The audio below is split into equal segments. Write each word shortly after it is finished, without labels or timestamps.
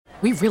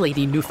We really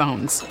need new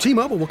phones.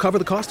 T-Mobile will cover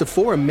the cost of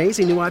 4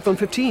 amazing new iPhone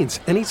 15s,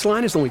 and each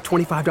line is only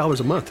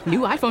 $25 a month. New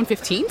iPhone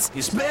 15s?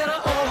 It's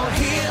better over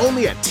here.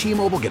 Only at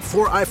T-Mobile, get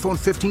 4 iPhone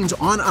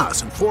 15s on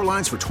us and 4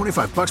 lines for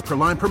 $25 per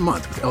line per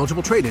month with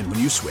eligible trade-in when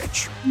you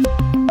switch.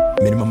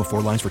 Minimum of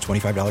 4 lines for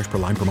 $25 per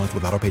line per month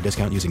with autopay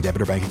discount using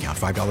debit or bank account.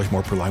 $5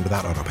 more per line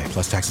without autopay,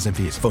 plus taxes and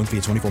fees. Phone fee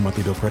at 24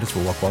 monthly bill credits for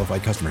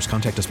well-qualified customers.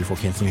 Contact us before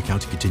canceling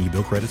account to continue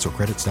bill credits or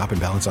credit stop and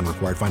balance on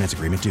required finance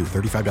agreement due.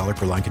 $35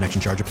 per line connection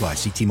charge applies.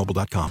 See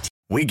T-Mobile.com.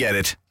 We get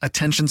it.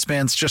 Attention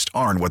spans just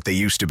aren't what they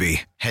used to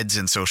be. Heads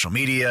in social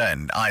media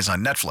and eyes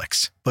on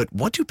Netflix. But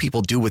what do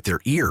people do with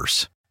their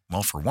ears?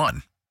 Well, for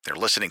one, they're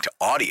listening to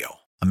audio.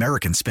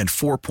 Americans spend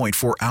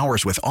 4.4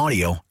 hours with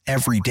audio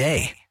every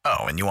day.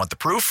 Oh, and you want the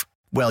proof?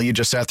 Well, you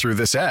just sat through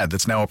this ad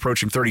that's now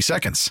approaching 30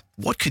 seconds.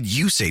 What could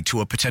you say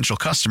to a potential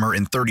customer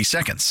in 30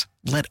 seconds?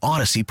 Let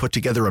Odyssey put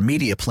together a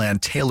media plan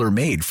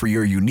tailor-made for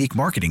your unique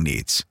marketing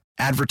needs.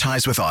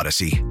 Advertise with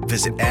Odyssey.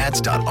 Visit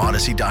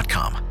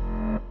ads.odyssey.com.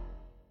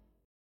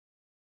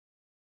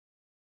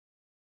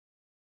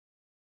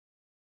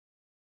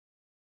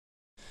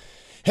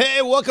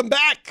 Hey, welcome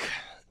back.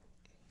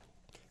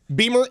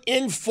 Beamer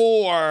in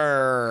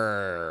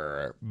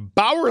for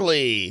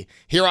Bowerly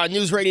here on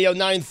News Radio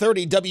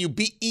 930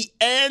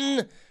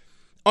 WBEN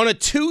on a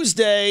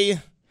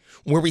Tuesday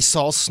where we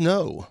saw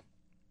snow,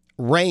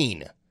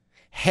 rain,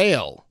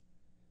 hail.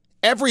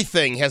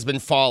 Everything has been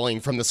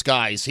falling from the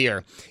skies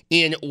here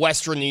in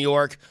Western New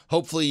York.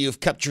 Hopefully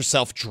you've kept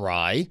yourself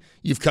dry.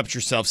 You've kept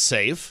yourself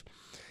safe.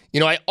 You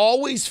know, I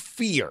always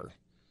fear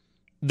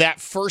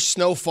that first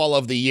snowfall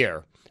of the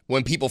year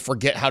when people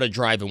forget how to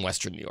drive in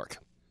Western New York.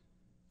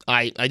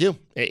 I do.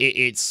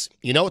 It's,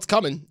 you know it's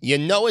coming. You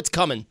know it's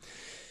coming.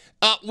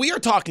 We are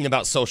talking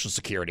about Social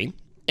Security,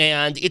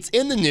 and it's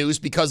in the news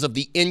because of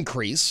the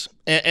increase.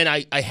 And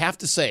I have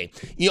to say,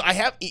 you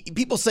know,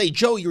 people say,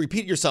 Joe, you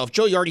repeated yourself.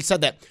 Joe, you already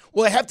said that.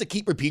 Well, I have to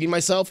keep repeating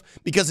myself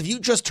because if you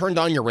just turned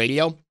on your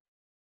radio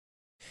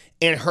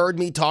and heard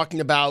me talking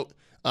about,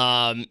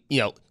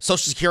 Social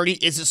Security,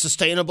 is it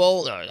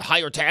sustainable?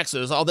 Higher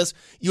taxes, all this,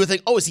 you would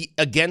think, oh, is he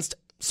against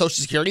Social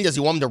Security? Does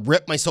he want me to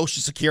rip my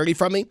Social Security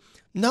from me?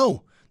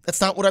 No, that's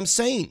not what I'm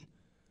saying.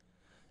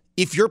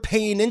 If you're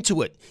paying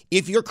into it,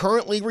 if you're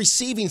currently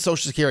receiving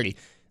Social Security,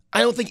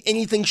 I don't think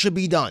anything should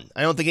be done.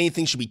 I don't think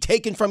anything should be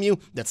taken from you.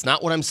 That's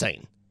not what I'm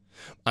saying.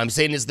 I'm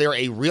saying, is there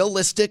a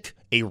realistic,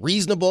 a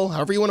reasonable,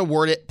 however you want to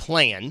word it,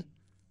 plan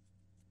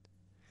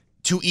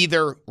to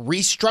either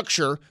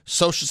restructure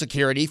Social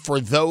Security for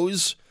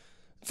those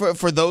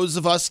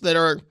of us that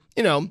are,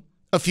 you know,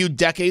 a few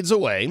decades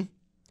away?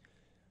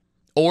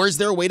 Or is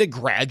there a way to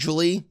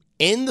gradually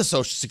end the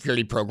Social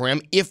Security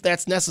program if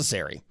that's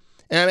necessary?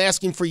 And I'm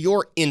asking for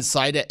your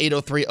insight at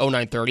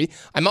 803-0930.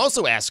 I'm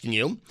also asking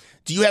you,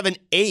 do you have an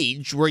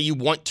age where you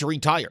want to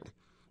retire?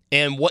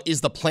 And what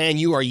is the plan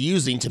you are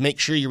using to make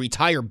sure you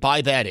retire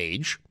by that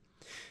age?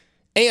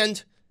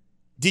 And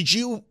did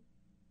you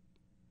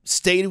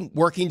stay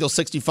working till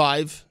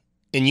 65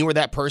 and you were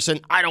that person?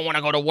 I don't want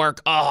to go to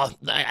work. Oh,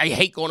 I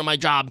hate going to my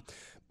job.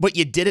 But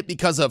you did it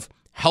because of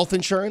health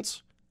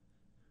insurance?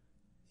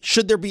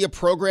 Should there be a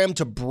program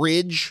to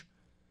bridge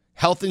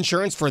health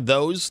insurance for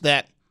those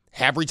that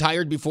have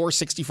retired before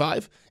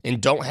 65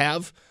 and don't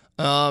have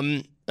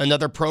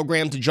another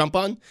program to jump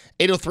on?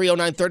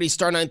 803-0930,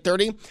 star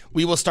 930.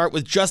 We will start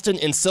with Justin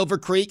in Silver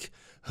Creek,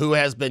 who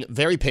has been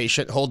very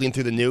patient holding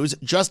through the news.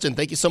 Justin,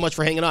 thank you so much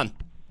for hanging on.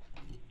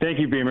 Thank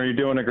you, Beamer. You're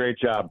doing a great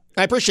job.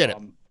 I appreciate it.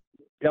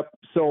 Yep.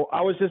 So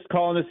I was just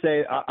calling to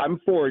say I'm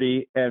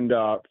 40, and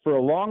for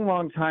a long,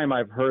 long time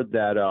I've heard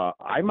that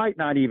I might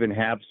not even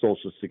have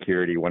Social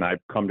Security when I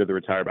come to the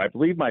retirement. I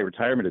believe my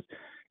retirement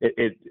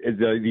is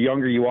the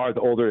younger you are,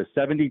 the older is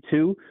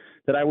 72,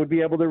 that I would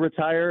be able to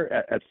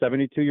retire at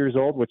 72 years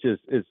old, which is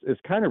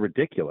kind of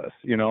ridiculous,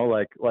 you know,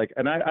 like,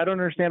 and I don't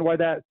understand why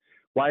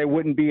it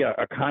wouldn't be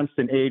a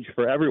constant age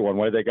for everyone,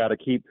 why they got to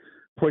keep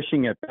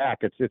pushing it back.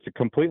 It's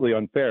completely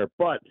unfair,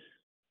 but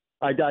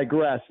I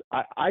digress.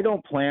 I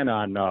don't plan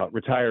on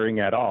retiring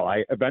at all.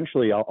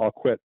 Eventually I'll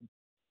quit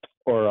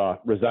or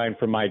resign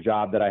from my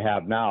job that I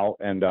have now,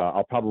 and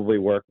I'll probably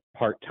work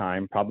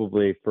part-time,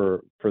 probably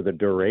for the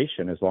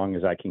duration, as long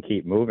as I can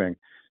keep moving.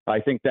 I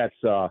think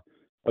that's a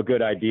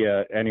good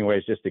idea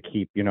anyways, just to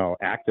keep, you know,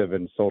 active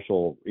and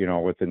social, you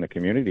know, within the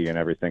community and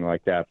everything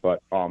like that.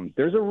 But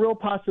there's a real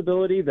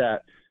possibility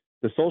that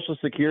the Social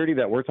Security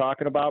that we're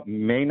talking about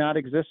may not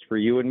exist for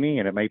you and me,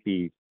 and it might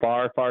be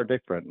far, far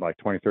different, like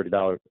 20,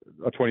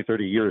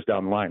 30 years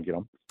down the line, you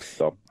know?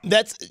 So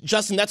that's,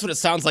 Justin, that's what it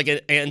sounds like.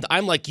 And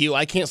I'm like you.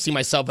 I can't see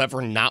myself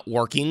ever not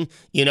working.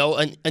 You know,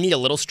 I need a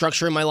little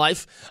structure in my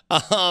life.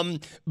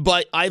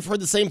 But I've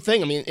heard the same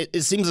thing. I mean,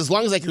 it seems as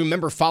long as I can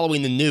remember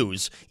following the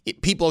news,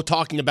 people are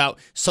talking about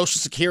Social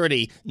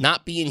Security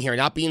not being here,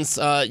 not being,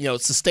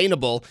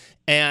 sustainable.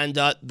 And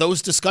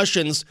those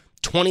discussions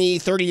 20,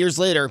 30 years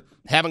later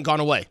haven't gone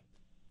away.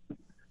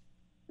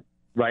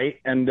 Right.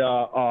 And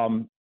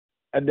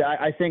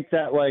I think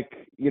that,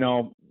 like, you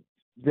know,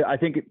 I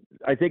think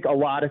a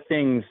lot of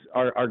things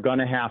are going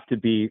to have to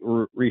be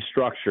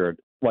restructured.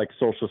 like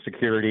Social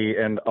Security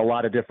and a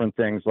lot of different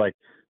things like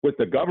with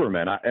the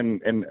government.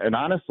 And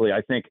honestly,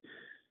 I think,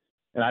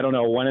 and I don't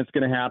know when it's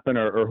going to happen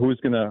or who's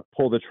going to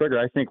pull the trigger.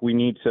 I think we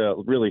need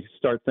to really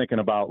start thinking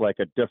about like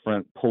a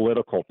different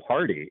political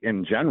party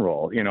in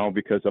general,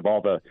 because of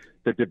all the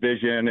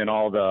division and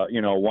all the,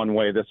 one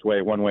way this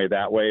way, one way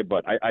that way.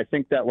 But I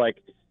think that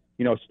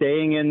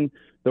staying in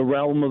the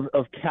realm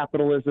of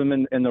capitalism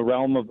and the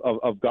realm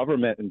of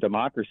government and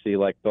democracy,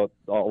 like a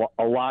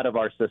lot of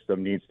our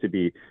system needs to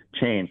be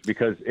changed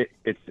because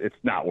it's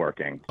not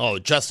working. Oh,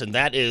 Justin,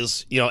 that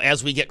is,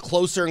 as we get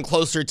closer and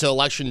closer to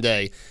Election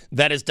Day,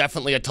 that is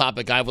definitely a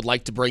topic I would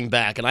like to bring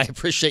back. And I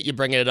appreciate you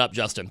bringing it up,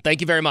 Justin.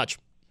 Thank you very much.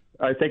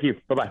 All right, thank you.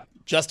 Bye-bye.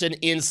 Justin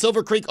in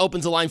Silver Creek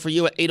opens the line for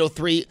you at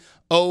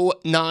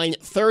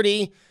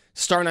 803-0930.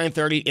 Star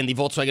 930 in the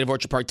Volkswagen of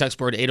Orchard Park text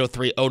board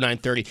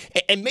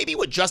 803-0930. And maybe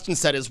what Justin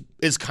said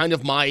is kind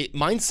of my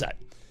mindset.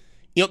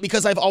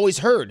 Because I've always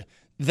heard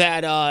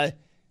that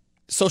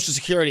Social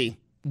Security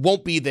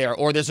won't be there,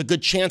 or there's a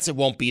good chance it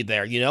won't be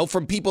there,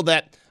 from people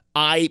that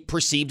I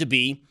perceive to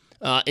be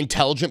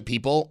intelligent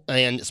people,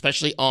 and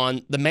especially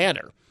on the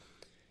matter.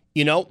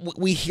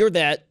 We hear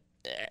that.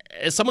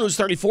 As someone who's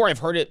 34, I've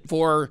heard it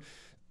for,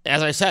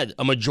 as I said,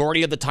 a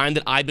majority of the time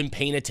that I've been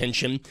paying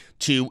attention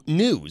to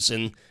news.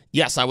 And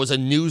yes, I was a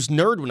news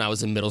nerd when I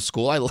was in middle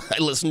school. I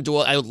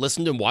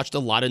listened and watched a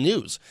lot of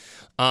news.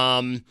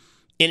 And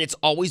it's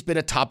always been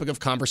a topic of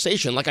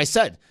conversation. Like I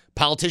said,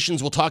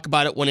 politicians will talk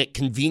about it when it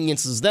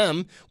conveniences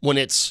them, when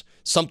it's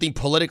something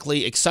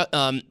politically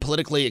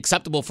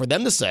acceptable for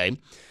them to say.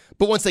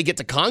 But once they get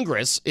to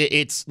Congress,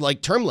 it's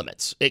like term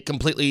limits. It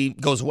completely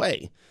goes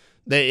away.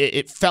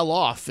 It fell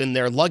off in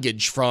their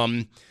luggage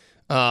from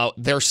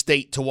their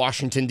state to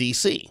Washington,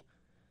 D.C.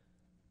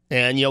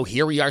 And,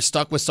 here we are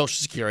stuck with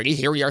Social Security.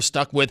 Here we are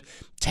stuck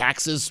with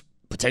taxes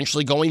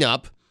potentially going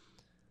up,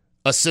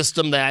 a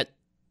system that,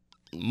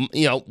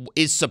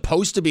 is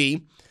supposed to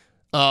be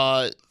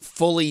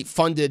fully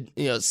funded,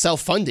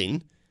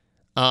 self-funding,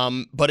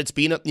 but it's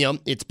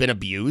been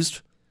abused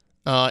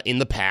in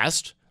the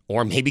past,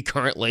 or maybe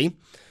currently,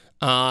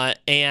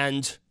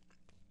 and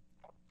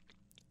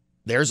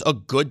there's a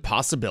good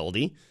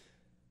possibility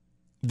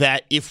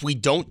that if we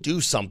don't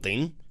do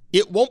something,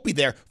 it won't be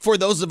there for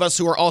those of us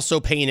who are also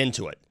paying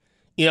into it.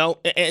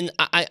 And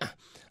I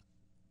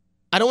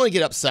don't want to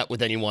get upset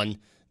with anyone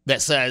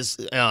that says,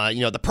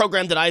 the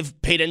program that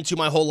I've paid into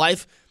my whole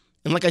life.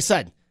 And like I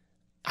said,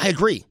 I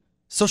agree.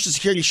 Social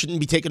Security shouldn't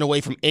be taken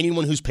away from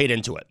anyone who's paid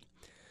into it.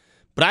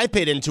 But I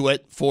paid into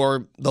it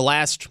for the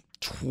last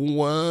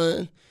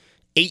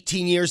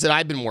 18 years that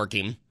I've been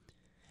working.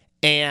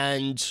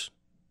 And,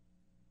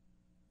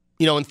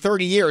 in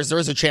 30 years, there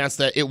is a chance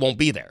that it won't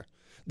be there.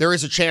 There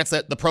is a chance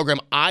that the program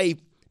I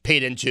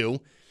paid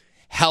into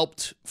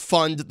helped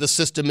fund the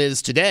system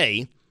is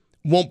today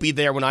won't be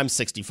there when I'm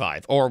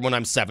 65 or when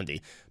I'm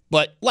 70.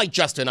 But like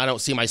Justin, I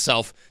don't see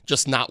myself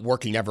just not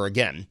working ever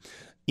again.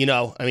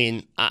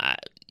 I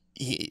think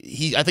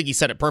he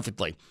said it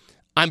perfectly.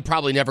 I'm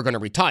probably never going to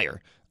retire.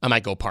 I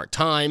might go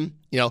part-time.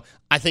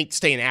 I think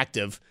staying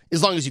active,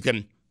 as long as you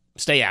can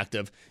stay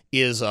active,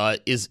 is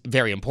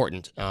very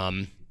important.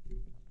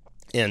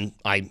 And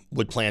I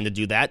would plan to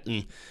do that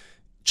and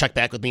check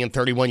back with me in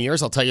 31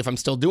 years. I'll tell you if I'm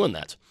still doing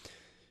that.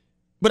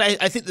 But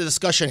I think the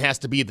discussion has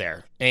to be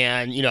there.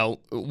 And,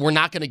 we're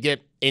not going to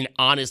get an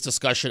honest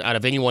discussion out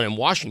of anyone in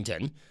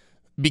Washington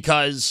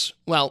because,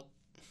 well,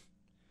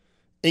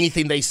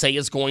 anything they say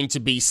is going to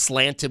be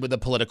slanted with a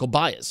political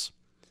bias.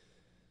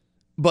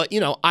 But,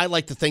 I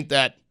like to think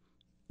that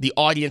the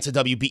audience at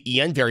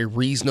WBEN, very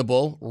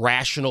reasonable,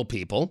 rational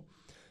people,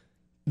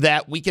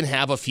 that we can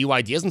have a few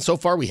ideas, and so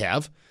far we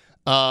have,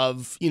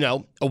 of,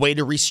 a way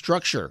to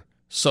restructure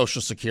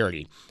Social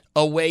Security,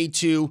 a way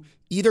to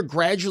either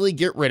gradually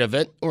get rid of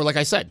it or, like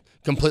I said,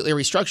 completely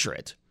restructure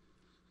it.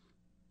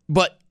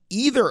 But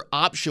either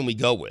option we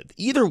go with,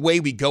 either way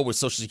we go with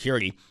Social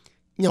Security,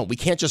 we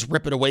can't just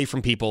rip it away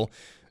from people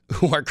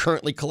who are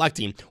currently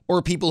collecting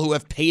or people who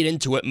have paid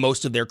into it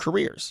most of their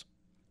careers.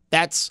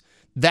 That's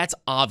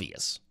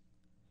obvious.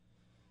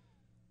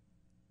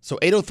 So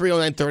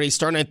 803-0930,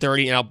 star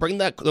 930, and I'll bring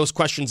those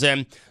questions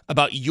in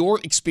about your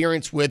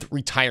experience with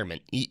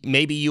retirement.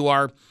 Maybe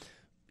you're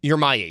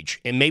my age,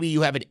 and maybe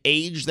you have an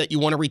age that you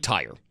want to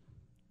retire.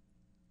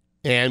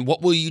 And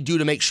what will you do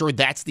to make sure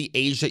that's the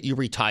age that you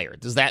retire?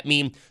 Does that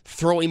mean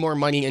throwing more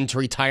money into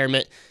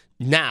retirement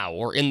now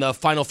or in the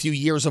final few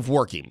years of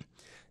working?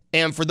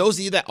 And for those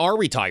of you that are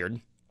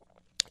retired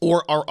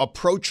or are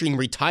approaching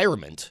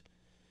retirement,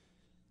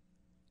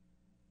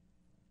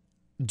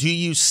 do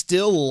you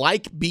still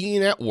like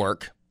being at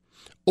work,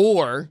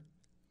 or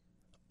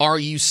are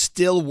you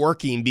still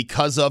working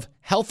because of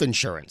health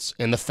insurance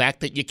and the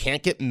fact that you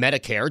can't get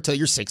Medicare till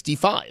you're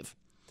 65?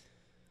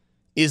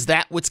 Is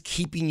that what's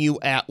keeping you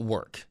at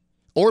work?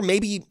 Or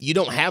maybe you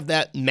don't have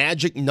that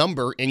magic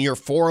number in your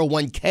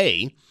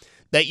 401k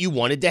that you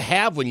wanted to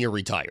have when you're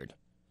retired.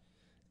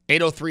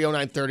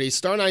 803-0930,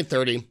 star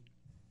 930.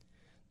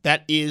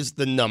 That is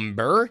the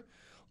number.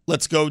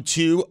 Let's go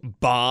to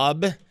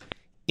Bob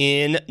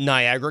in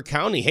Niagara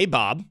County. Hey,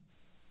 Bob.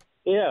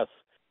 Yes.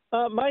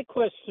 My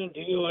question to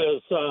you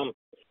is,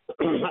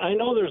 I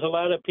know there's a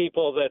lot of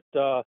people that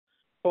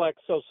collect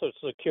Social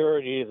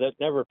Security that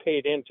never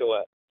paid into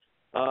it.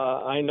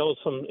 I know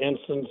some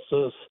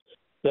instances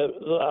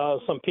that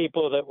some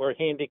people that were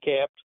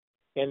handicapped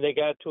and they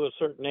got to a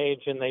certain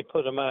age and they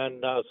put them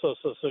on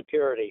Social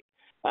Security.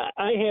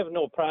 I have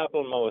no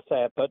problem with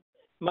that, but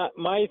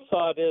my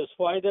thought is,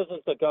 why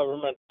doesn't the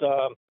government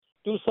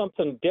do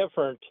something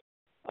different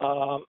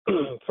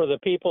for the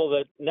people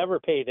that never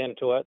paid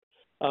into it?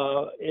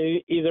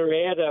 Either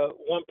add a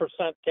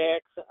 1%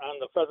 tax on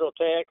the federal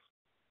tax,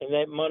 and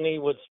that money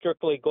would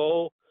strictly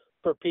go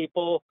for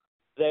people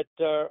that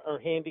are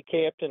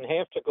handicapped and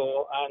have to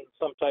go on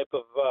some type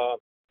of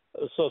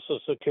Social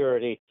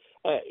Security.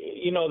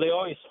 They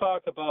always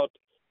talk about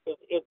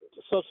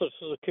Social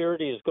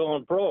Security is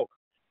going broke.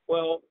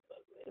 Well,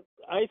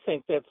 I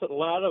think that's a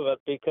lot of it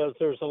because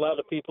there's a lot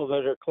of people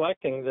that are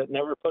collecting that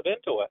never put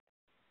into it.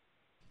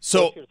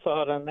 So, what's your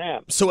thought on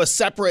that? So a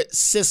separate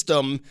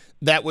system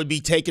that would be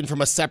taken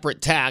from a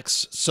separate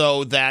tax,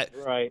 so that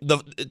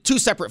the two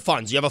separate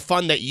funds. You have a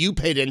fund that you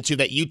paid into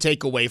that you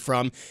take away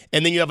from,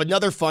 and then you have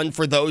another fund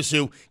for those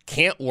who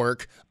can't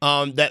work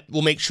that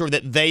will make sure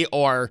that they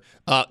are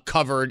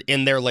covered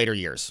in their later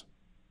years.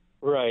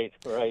 Right.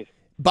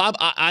 Bob,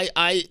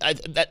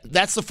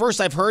 that's the first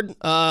I've heard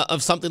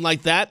of something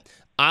like that.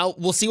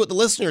 We'll see what the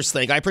listeners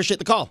think. I appreciate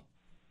the call.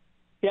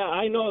 Yeah,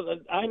 I know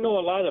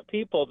a lot of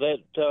people that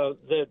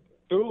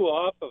drew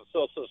off of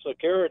Social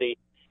Security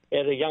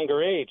at a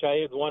younger age. I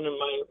had one in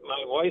my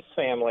wife's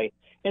family,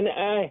 and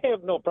I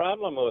have no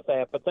problem with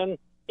that. But then,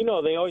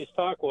 they always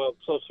talk, well,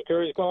 Social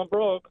Security's going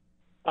broke.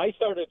 I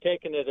started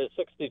taking it at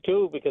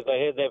 62 because I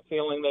had that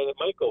feeling that it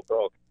might go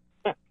broke.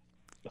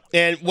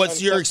 And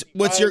what's your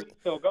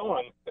still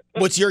going?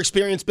 What's your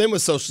experience been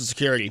with Social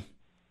Security?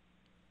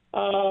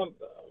 Well,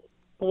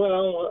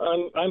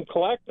 I'm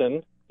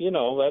collecting.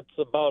 That's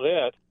about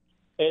it.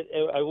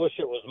 I wish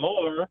it was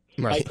more.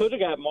 Right. I could have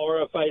got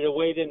more if I'd have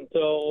waited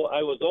until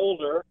I was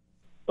older.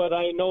 But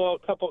I know a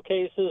couple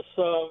cases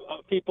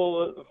of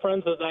people,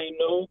 friends that I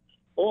know,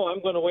 I'm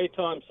going to wait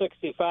till I'm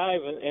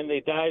 65, and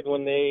they died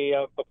when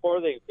before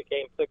they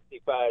became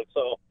 65.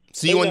 So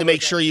you wanted to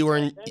make sure you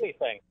wanted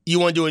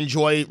to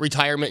enjoy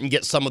retirement and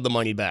get some of the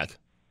money back.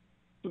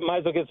 Might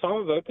as well get some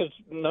of it because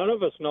none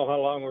of us know how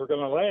long we're going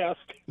to last.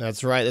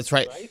 That's right.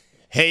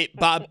 Hey,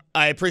 Bob,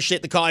 I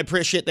appreciate the call. I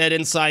appreciate that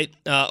insight.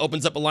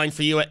 Opens up a line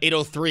for you at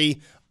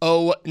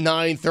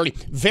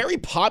 803-0930. Very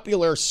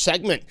popular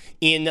segment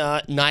in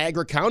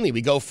Niagara County.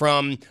 We go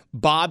from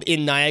Bob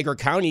in Niagara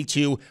County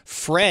to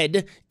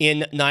Fred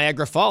in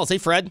Niagara Falls. Hey,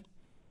 Fred.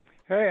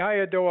 Hey, how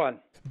you doing?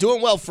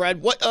 Doing well,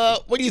 Fred. What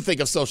do you think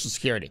of Social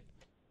Security?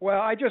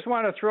 Well, I just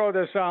want to throw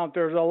this out.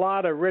 There's a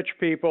lot of rich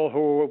people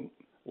who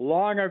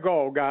long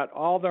ago got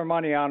all their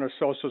money out of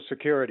Social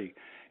Security,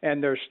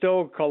 and they're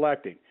still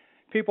collecting.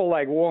 People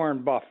like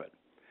Warren Buffett.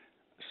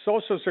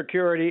 Social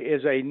Security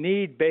is a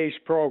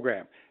need-based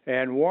program,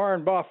 and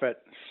Warren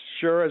Buffett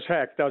sure as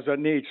heck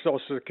doesn't need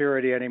Social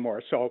Security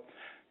anymore. So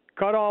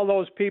cut all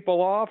those people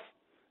off,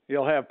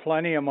 you'll have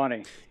plenty of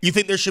money. You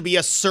think there should be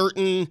a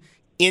certain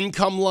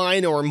income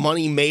line or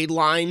money made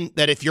line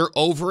that if you're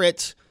over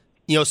it,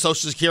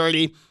 Social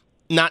Security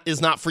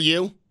is not for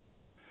you?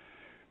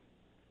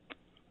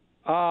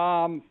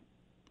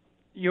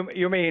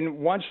 You mean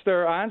once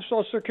they're on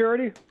Social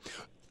Security?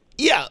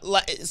 Yeah.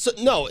 So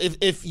no.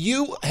 If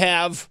you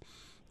have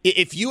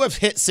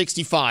hit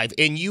 65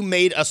 and you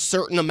made a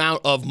certain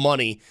amount of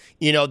money,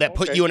 that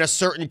put you in a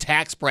certain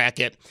tax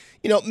bracket,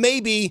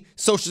 maybe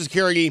Social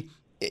Security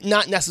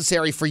not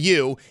necessary for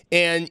you,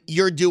 and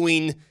you're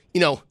doing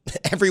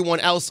everyone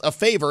else a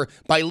favor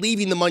by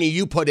leaving the money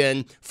you put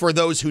in for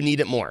those who need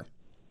it more.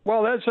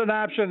 Well, that's an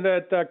option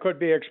that could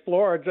be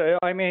explored.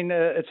 I mean,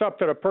 it's up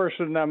to the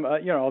person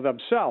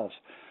themselves.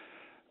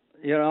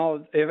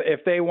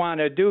 If they want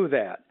to do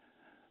that.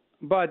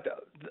 But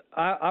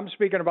I'm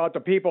speaking about the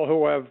people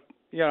who have,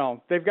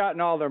 they've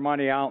gotten all their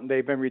money out and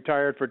they've been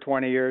retired for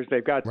 20 years.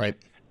 They're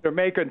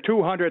making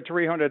 $200,000,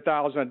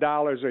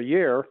 $300,000 a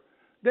year.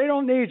 They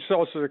don't need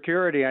Social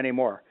Security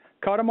anymore.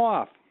 Cut them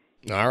off.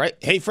 All right.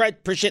 Hey, Fred,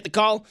 appreciate the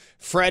call.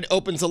 Fred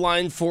opens the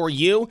line for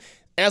you.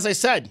 As I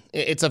said,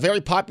 it's a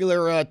very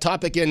popular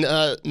topic in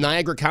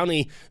Niagara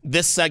County,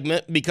 this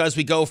segment, because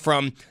we go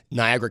from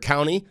Niagara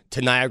County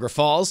to Niagara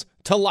Falls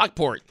to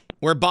Lockport,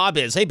 where Bob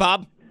is. Hey,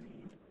 Bob.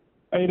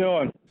 How you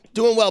doing?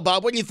 Doing well,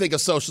 Bob. What do you think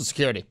of Social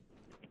Security?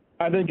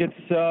 I think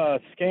it's a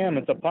scam.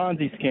 It's a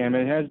Ponzi scam.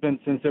 It has been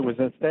since it was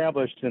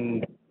established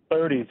in the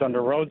 30s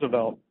under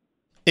Roosevelt.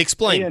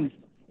 Explain.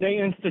 They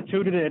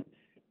instituted it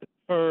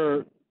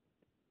for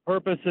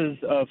purposes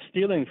of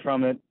stealing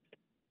from it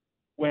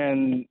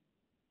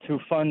to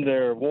fund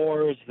their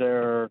wars,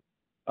 their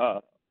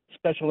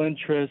special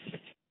interests.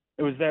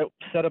 It was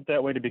set up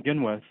that way to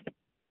begin with.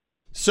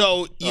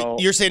 So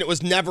you're saying it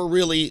was never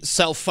really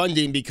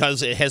self-funding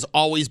because it has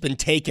always been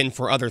taken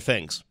for other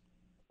things?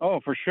 Oh,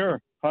 for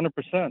sure, 100%.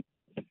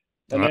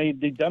 And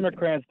the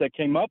Democrats that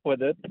came up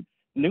with it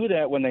knew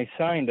that when they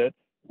signed it,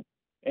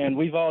 and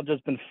we've all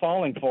just been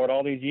falling for it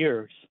all these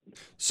years.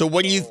 So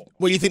what do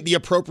you think the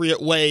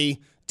appropriate way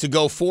to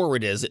go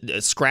forward is?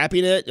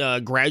 Scrapping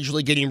it,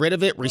 gradually getting rid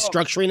of it,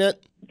 restructuring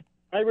it?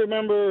 I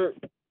remember,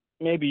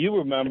 maybe you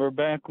remember,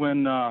 back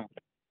when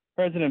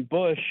President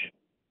Bush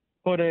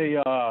put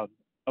a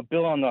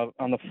bill on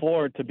the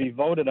floor to be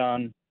voted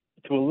on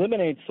to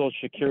eliminate Social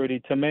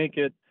Security, to make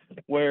it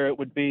where it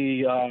would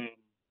be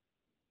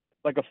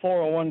like a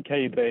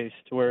 401k based,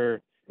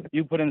 where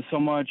you put in so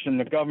much and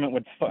the government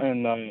would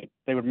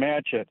they would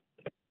match it,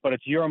 but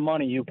it's your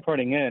money you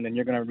putting in, and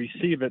you're going to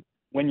receive it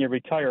when you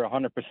retire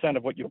 100%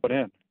 of what you put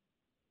in.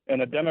 And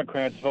the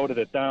Democrats voted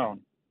it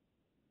down.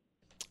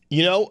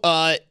 You know,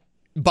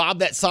 Bob,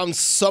 that sounds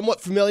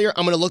somewhat familiar.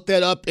 I'm going to look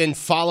that up and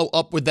follow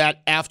up with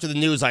that after the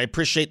news. I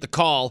appreciate the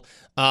call.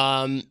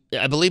 I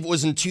believe it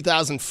was in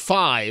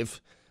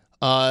 2005.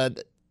 We'll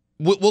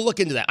look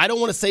into that. I don't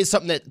want to say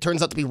something that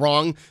turns out to be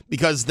wrong,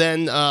 because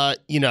then,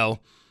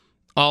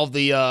 all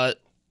the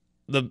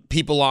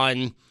people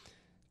on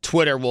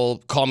Twitter will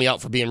call me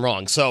out for being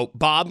wrong. So,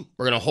 Bob,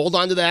 we're going to hold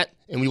on to that,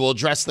 and we will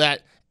address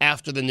that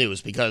after the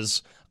news,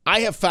 because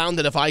I have found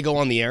that if I go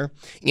on the air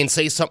and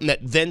say something that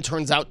then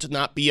turns out to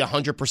not be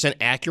 100%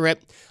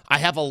 accurate, I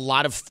have a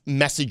lot of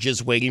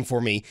messages waiting for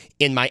me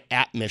in my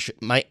at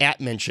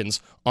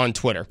mentions on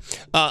Twitter.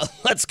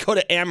 Let's go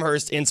to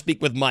Amherst and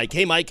speak with Mike.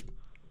 Hey, Mike.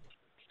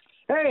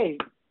 Hey,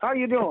 how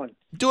you doing?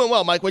 Doing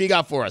well, Mike. What do you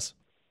got for us?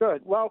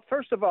 Good. Well,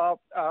 first of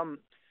all,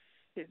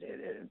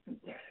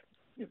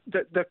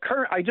 the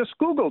current, I just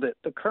Googled it.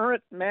 The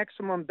current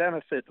maximum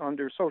benefit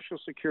under Social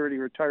Security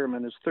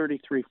retirement is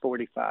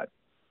 $33.45.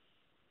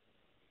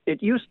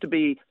 It used to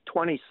be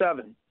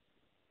 27,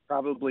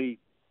 probably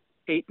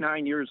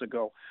 8-9 years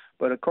ago.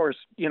 But of course,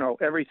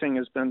 everything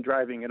has been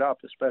driving it up,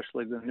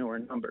 especially the newer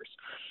numbers.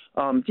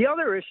 The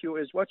other issue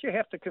is what you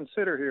have to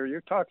consider here.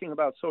 You're talking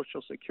about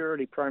Social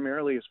Security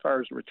primarily as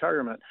far as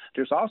retirement.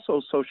 There's also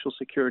Social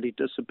Security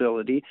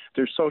disability.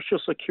 There's Social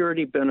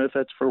Security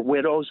benefits for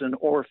widows and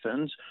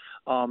orphans.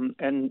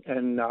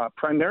 And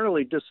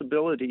primarily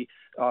disability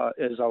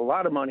is a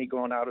lot of money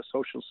going out of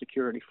Social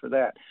Security for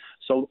that.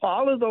 So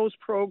all of those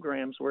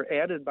programs were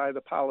added by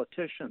the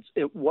politicians.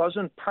 It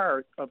wasn't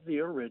part of the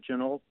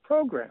original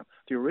program.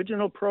 The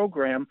original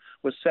program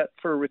was set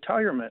for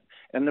retirement,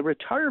 and the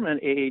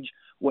retirement age,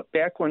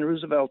 back when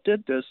Roosevelt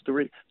did this,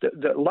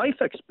 the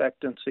life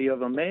expectancy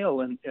of a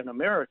male in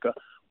America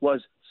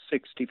was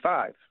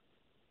 65.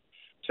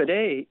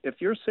 Today, if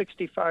you're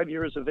 65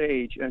 years of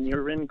age and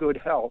you're in good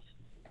health,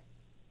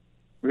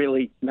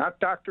 really not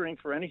doctoring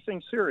for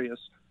anything serious,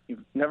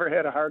 you've never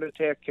had a heart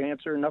attack,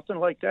 cancer, nothing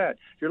like that,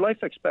 your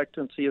life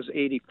expectancy is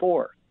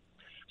 84.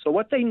 So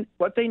what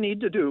they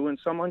need to do, and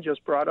someone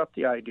just brought up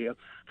the idea,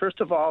 first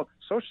of all,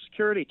 Social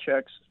Security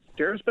checks,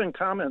 there's been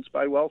comments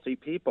by wealthy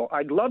people,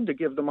 I'd love to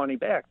give the money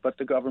back, but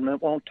the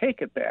government won't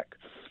take it back.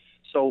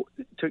 So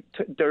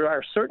there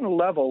are certain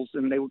levels,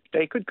 and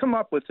they could come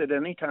up with it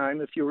any time.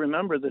 If you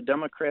remember, the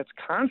Democrats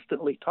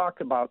constantly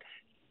talk about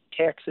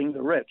taxing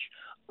the rich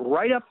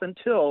right up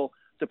until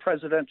the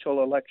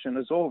presidential election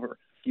is over.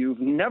 You've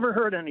never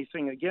heard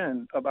anything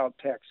again about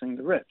taxing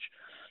the rich.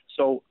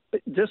 So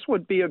this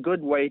would be a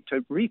good way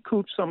to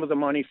recoup some of the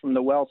money from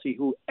the wealthy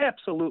who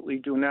absolutely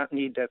do not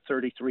need that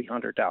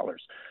 $3,300.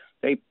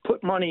 They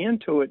put money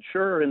into it,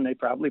 sure, and they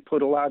probably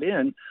put a lot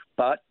in,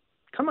 but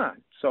come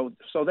on. So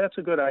that's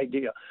a good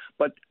idea.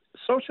 But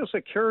Social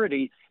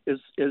Security is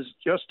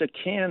just a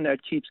can that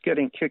keeps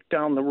getting kicked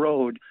down the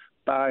road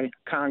by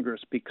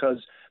Congress,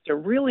 because they're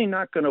really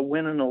not going to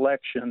win an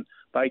election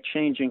by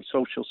changing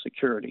Social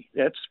Security.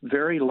 That's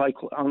very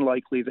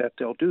unlikely that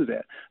they'll do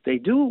that. They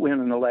do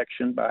win an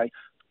election by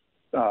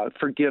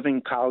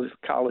forgiving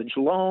college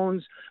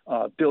loans,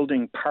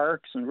 building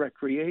parks and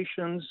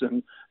recreations,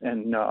 and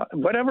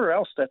whatever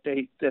else that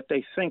they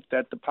think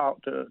that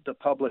the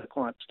public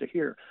wants to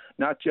hear,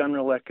 not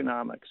general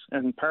economics.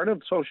 And part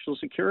of Social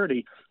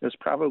Security is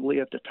probably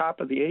at the top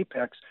of the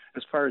apex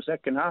as far as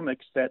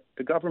economics that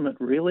the government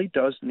really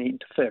does need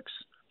to fix,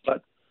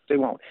 but they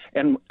won't.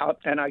 And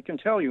I can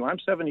tell you, I'm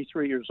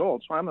 73 years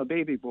old, so I'm a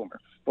baby boomer,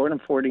 born in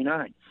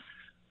 49.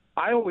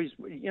 I always,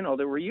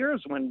 there were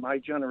years when my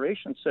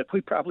generation said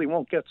we probably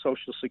won't get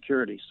Social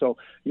Security. So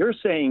you're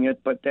saying it,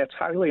 but that's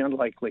highly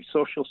unlikely.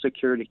 Social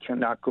Security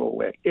cannot go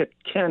away. It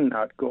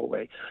cannot go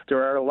away.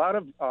 There are a lot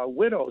of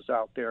widows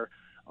out there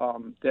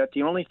that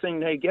the only thing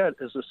they get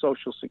is a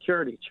Social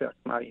Security check.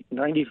 My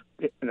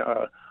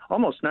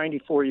almost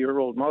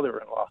 94-year-old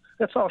mother-in-law,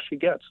 that's all she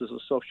gets is a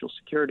Social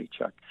Security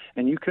check.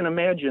 And you can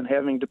imagine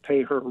having to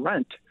pay her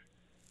rent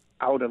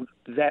out of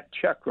that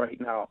check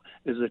right now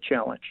is a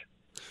challenge.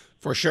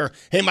 For sure.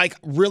 Hey, Mike,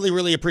 really,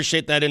 really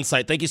appreciate that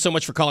insight. Thank you so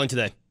much for calling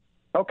today.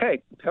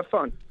 Okay, have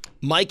fun.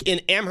 Mike in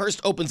Amherst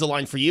opens the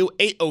line for you,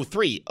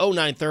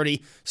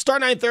 803-0930. Star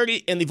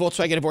 930 and the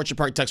Volkswagen of Orchard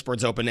Park text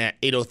board's open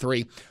at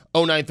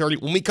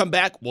 803-0930. When we come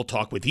back, we'll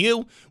talk with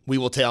you. We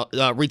will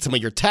read some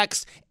of your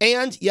texts.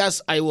 And,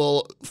 yes, I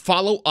will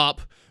follow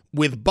up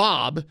with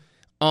Bob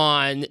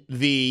on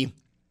the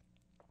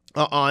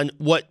on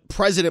what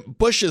President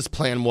Bush's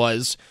plan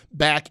was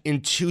back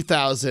in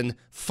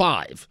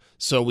 2005.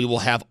 So we will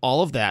have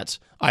all of that.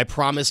 I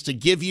promise to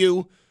give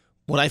you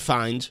what I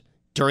find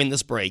during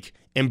this break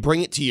and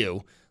bring it to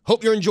you.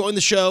 Hope you're enjoying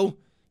the show.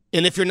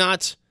 And if you're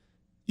not,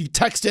 you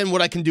text in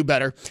what I can do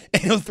better.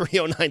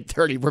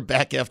 803-0930. We're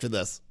back after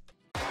this.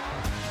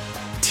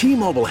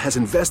 T-Mobile has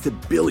invested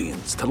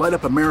billions to light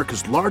up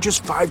America's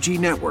largest 5G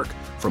network,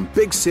 from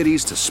big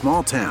cities to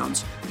small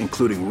towns,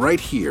 including right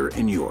here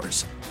in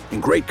yours.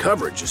 And great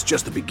coverage is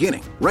just the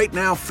beginning. Right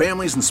now,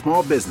 families and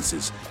small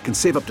businesses can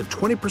save up to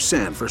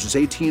 20% versus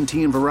AT&T and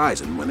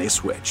Verizon when they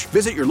switch.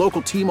 Visit your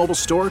local T-Mobile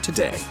store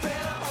today.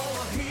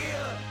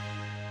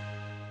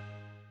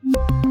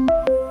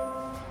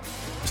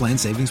 Plan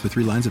savings with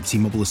 3 lines of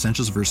T-Mobile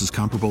Essentials versus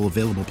comparable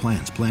available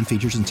plans. Plan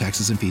features and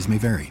taxes and fees may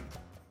vary.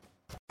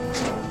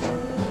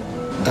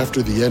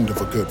 After the end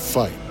of a good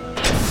fight,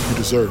 you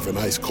deserve an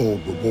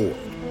ice-cold reward.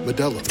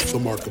 Modelo is the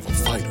mark of a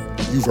fighter.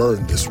 You've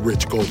earned this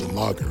rich golden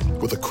lager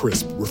with a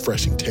crisp,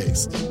 refreshing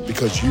taste.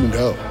 Because you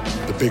know,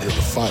 the bigger the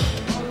fight,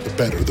 the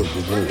better the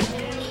reward.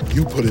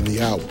 You put in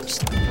the hours,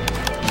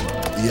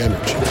 the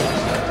energy,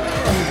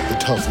 the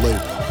tough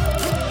labor.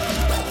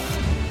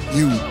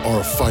 You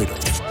are a fighter,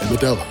 and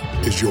Modelo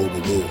is your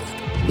reward.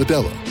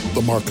 Modelo,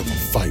 the mark of a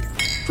fighter.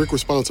 Drink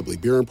responsibly.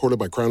 Beer imported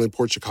by Crown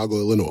Imports, Chicago,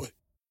 Illinois.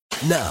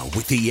 Now,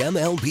 with the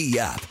MLB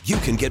app, you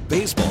can get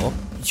baseball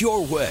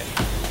your way.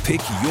 Pick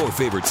your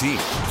favorite team,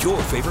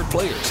 your favorite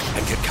players,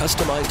 and get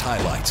customized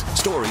highlights,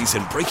 stories,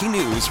 and breaking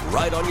news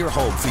right on your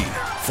home feed.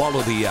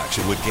 Follow the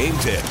action with Game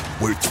 10,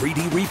 where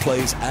 3D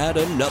replays add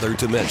another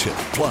dimension.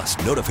 Plus,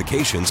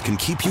 notifications can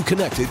keep you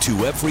connected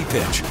to every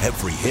pitch,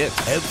 every hit,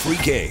 every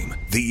game.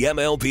 The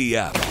MLB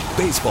app.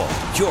 Baseball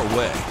your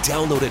way.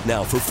 Download it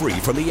now for free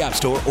from the App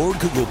Store or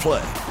Google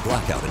Play.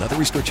 Blackout and other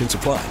restrictions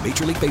apply.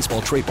 Major League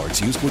Baseball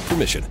trademarks used with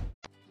permission.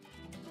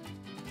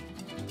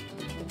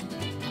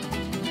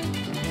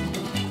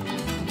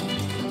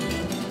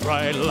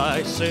 Bright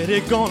light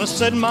city, gonna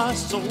set my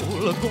soul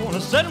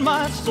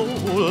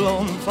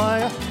on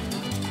fire.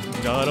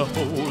 Got a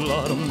whole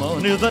lot of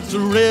money that's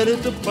ready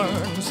to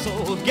burn,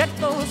 so get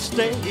those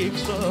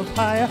stakes up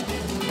higher.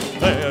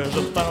 There's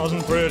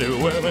 1,000 pretty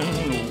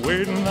women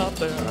waiting out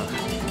there.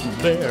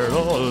 They're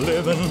all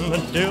living the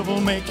devil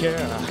may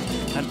care,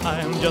 and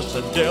I'm just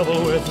a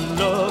devil with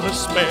love to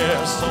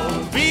spare. So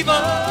viva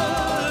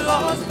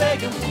Las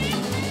Vegas,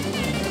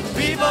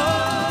 viva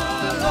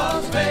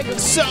Las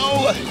Vegas.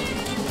 So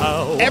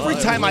every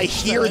time I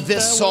hear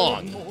this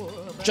song,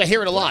 which I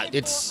hear it a lot,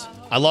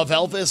 I love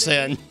Elvis,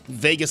 and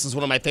Vegas is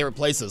one of my favorite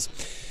places.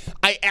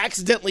 I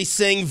accidentally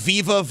sing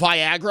Viva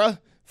Viagra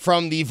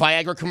from the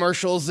Viagra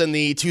commercials in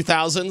the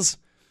 2000s.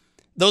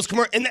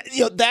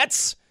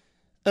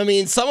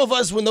 Some of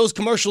us, when those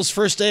commercials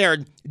first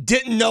aired,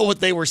 didn't know what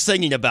they were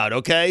singing about,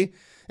 okay?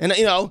 And,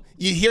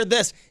 you hear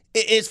this.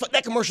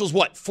 That commercial's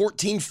what,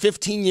 14,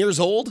 15 years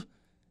old?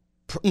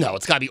 No,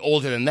 it's got to be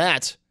older than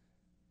that.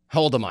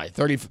 How old am I?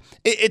 30?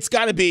 It's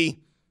got to be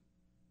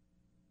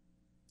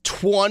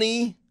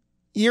 20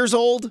 years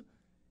old?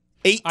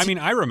 18?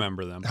 I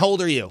remember them. How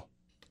old are you?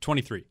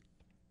 23.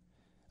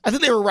 I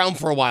think they were around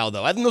for a while,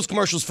 though. I think those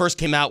commercials first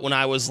came out when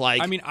I was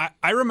like...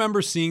 I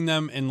remember seeing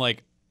them in my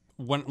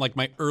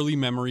early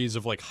memories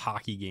of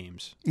hockey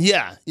games.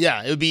 Yeah.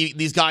 It would be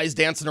these guys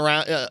dancing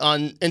around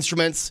on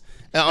instruments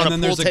on a pool table. And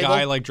then there's a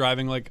guy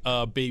driving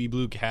a baby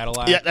blue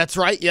Cadillac. Yeah, that's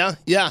right. Yeah.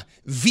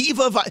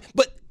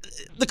 But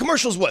the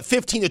commercial's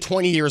 15 to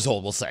 20 years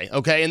old, we'll say,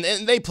 okay?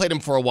 And they played them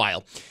for a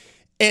while.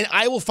 And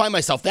I will find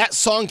myself, that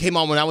song came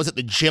on when I was at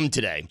the gym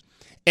today.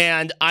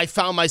 And I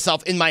found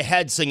myself in my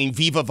head singing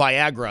Viva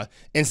Viagra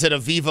instead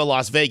of Viva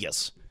Las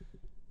Vegas.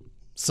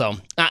 So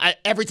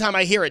every time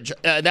I hear it,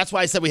 that's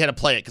why I said we had to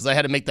play it, because I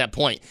had to make that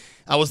point.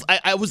 I was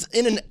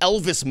in an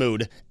Elvis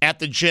mood at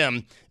the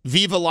gym.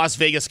 Viva Las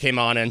Vegas came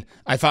on, and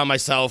I found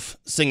myself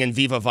singing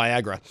Viva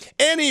Viagra.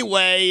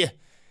 Anyway,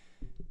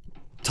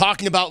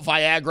 talking about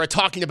Viagra,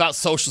 talking about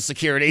Social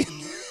Security.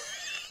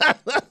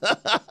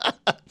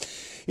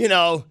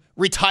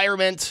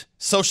 Retirement,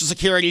 Social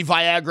Security,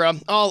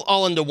 Viagra,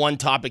 all into one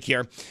topic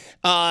here.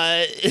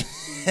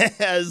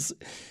 As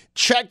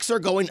checks are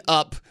going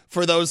up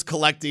for those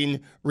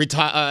collecting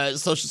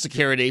Social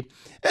Security,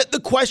 the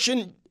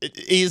question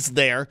is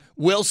there,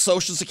 will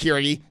Social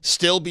Security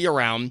still be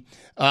around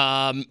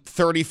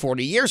 30,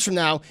 40 years from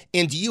now?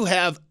 And do you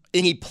have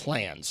any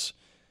plans?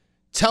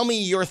 Tell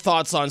me your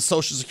thoughts on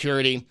Social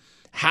Security,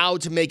 how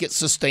to make it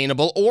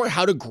sustainable, or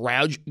how to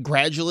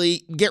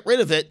gradually get rid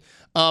of it.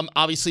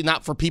 Obviously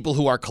not for people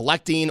who are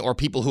collecting or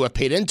people who have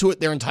paid into it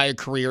their entire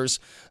careers.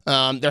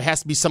 There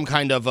has to be some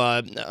kind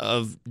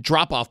of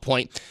drop-off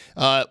point,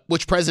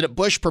 which President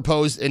Bush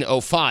proposed in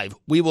 2005.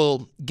 We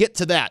will get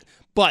to that.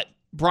 But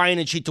Brian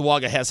in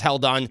Cheektowaga has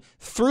held on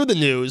through the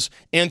news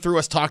and through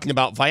us talking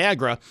about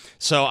Viagra.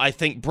 So I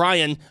think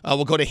Brian,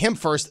 we'll go to him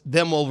first,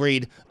 then we'll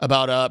read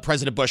about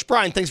President Bush.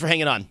 Brian, thanks for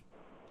hanging on.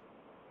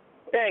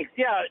 Thanks.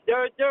 Yeah,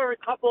 there are a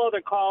couple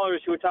other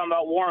callers who were talking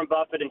about Warren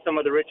Buffett and some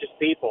of the richest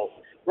people.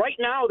 Right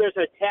now, there's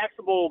a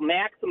taxable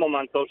maximum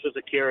on Social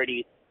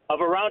Security of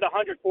around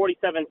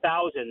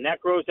 147,000. That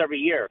grows every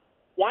year.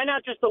 Why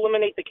not just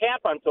eliminate the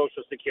cap on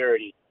Social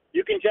Security?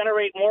 You can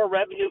generate more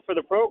revenue for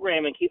the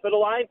program and keep it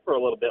alive for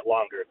a little bit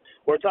longer.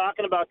 We're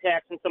talking about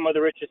taxing some of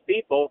the richest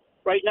people.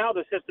 Right now,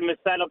 the system is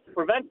set up to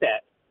prevent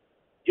that.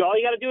 All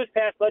you got to do is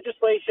pass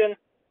legislation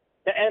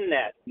to end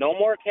that. No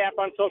more cap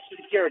on Social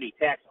Security.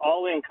 Tax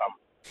all income.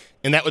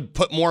 And that would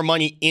put more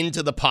money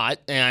into the pot.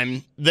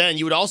 And then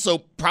you would also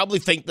probably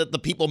think that the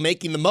people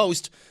making the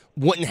most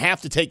wouldn't have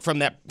to take from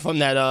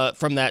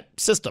that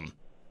system.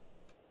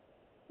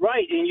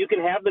 Right, and you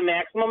can have the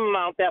maximum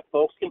amount that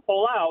folks can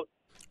pull out.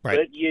 Right.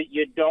 But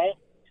you don't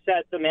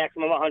set the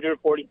maximum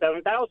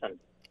 147,000.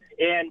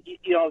 And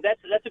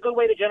that's a good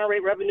way to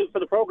generate revenue for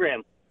the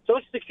program.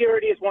 Social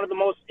Security is one of the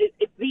most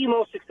it's the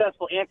most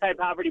successful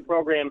anti-poverty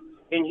program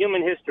in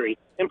human history.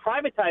 And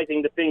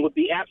privatizing the thing would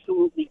be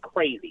absolutely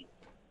crazy.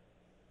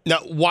 Now,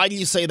 why do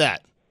you say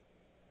that?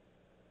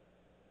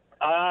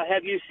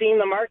 Have you seen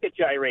the market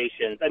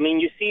gyrations? I mean,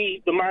 you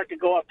see the market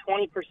go up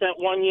 20%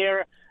 one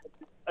year,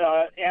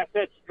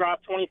 assets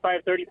drop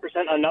 25, 30%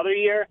 another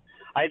year.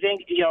 I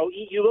think,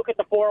 you look at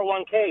the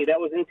 401k, that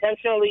was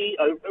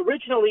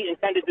originally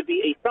intended to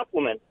be a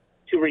supplement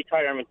to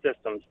retirement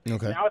systems.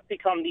 Okay. Now it's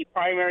become the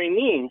primary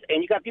means,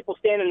 and you got people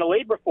staying in the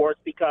labor force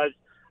because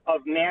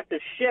of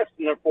massive shifts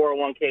in their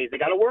 401ks. They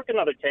got to work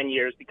another 10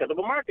 years because of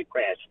a market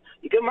crash.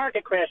 You get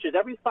market crashes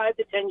every 5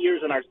 to 10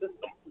 years in our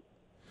system.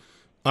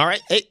 All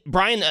right. Hey,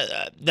 Brian,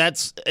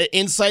 that's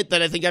insight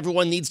that I think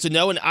everyone needs to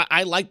know, and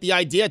I like the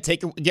idea.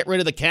 Get rid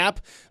of the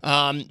cap.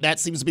 That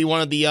seems to be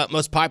one of the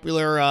most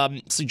popular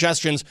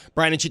suggestions.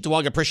 Brian and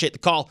Cheektowaga, appreciate the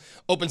call.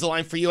 Opens the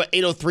line for you at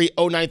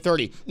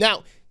 803-0930.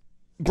 Now,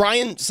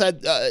 Brian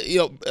said that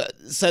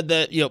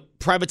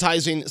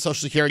privatizing Social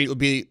Security would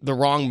be the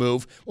wrong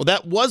move. Well,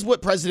 that was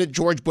what President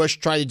George Bush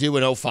tried to do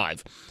in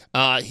 2005.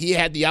 He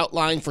had the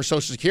outline for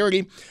Social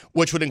Security,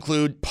 which would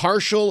include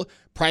partial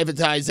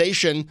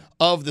privatization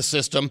of the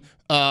system,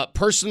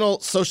 personal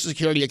Social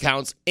Security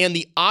accounts, and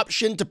the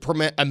option to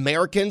permit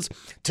Americans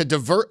to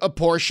divert a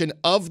portion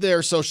of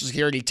their Social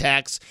Security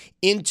tax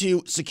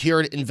into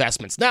secured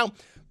investments. Now,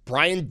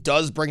 Brian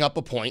does bring up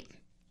a point.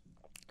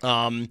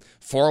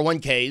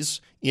 401ks,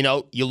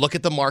 you look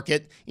at the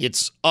market,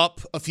 it's up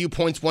a few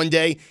points one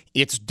day,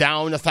 it's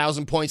down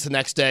 1,000 points the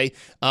next day.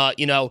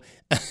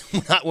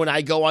 When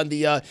I go on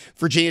the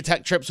Virginia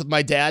Tech trips with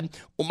my dad,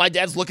 well, my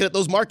dad's looking at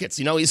those markets.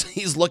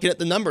 He's looking at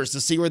the numbers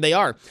to see where they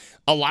are.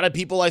 A lot of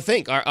people, I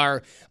think, I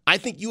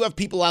think you have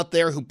people out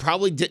there who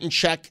probably didn't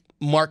check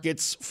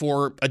markets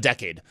for a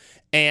decade.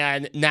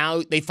 And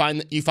now you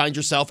find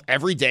yourself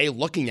every day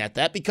looking at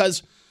that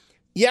because,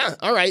 yeah,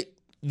 all right,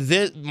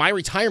 my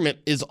retirement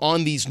is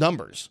on these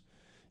numbers,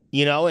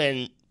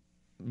 and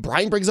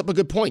Brian brings up a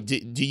good point.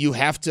 Do you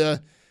have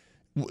to,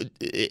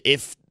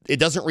 if it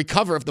doesn't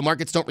recover, if the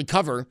markets don't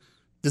recover,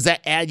 does that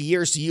add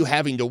years to you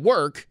having to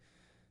work?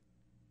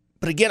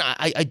 But again,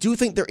 I do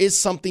think there is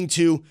something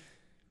to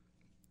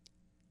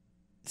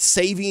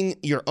saving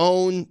your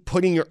own,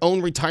 putting your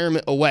own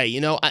retirement away.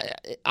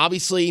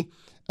 Obviously,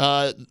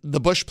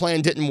 the Bush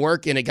plan didn't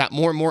work, and it got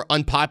more and more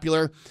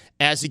unpopular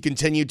as he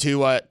continued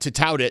to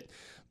tout it.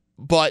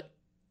 But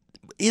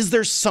is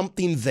there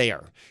something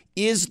there?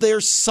 Is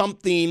there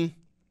something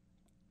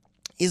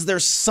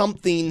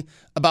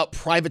about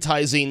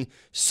privatizing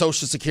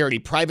Social Security,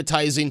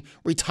 privatizing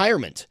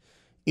retirement?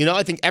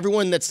 I think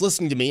everyone that's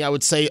listening to me, I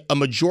would say a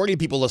majority of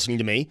people listening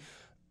to me,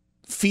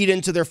 feed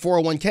into their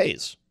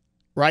 401ks,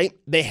 right?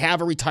 They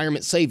have a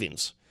retirement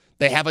savings.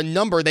 They have a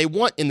number they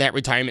want in that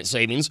retirement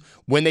savings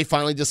when they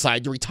finally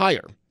decide to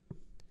retire.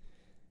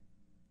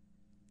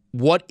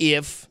 What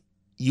if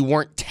you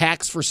weren't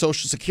taxed for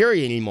Social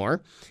Security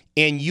anymore,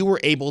 and you were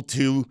able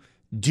to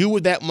do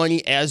with that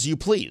money as you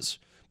please?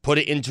 Put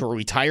it into a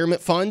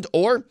retirement fund,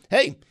 or,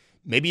 hey,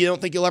 maybe you don't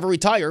think you'll ever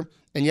retire,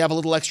 and you have a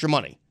little extra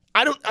money.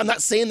 I'm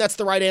not saying that's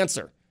the right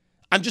answer.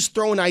 I'm just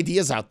throwing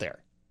ideas out there.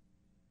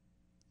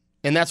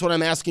 And that's what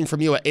I'm asking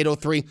from you at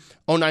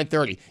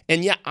 803-0930.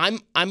 And yeah,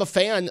 I'm a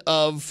fan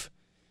of,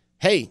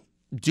 hey,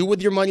 do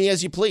with your money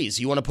as you please.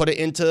 You want to put it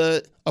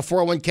into a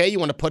 401k, you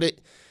want to put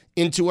it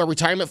into a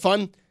retirement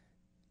fund,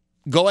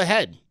 go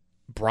ahead.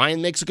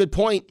 Brian makes a good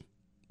point.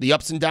 The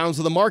ups and downs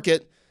of the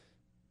market.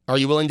 Are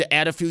you willing to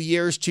add a few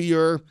years to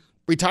your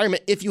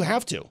retirement if you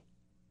have to?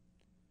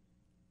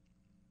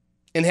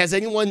 And has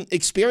anyone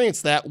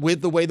experienced that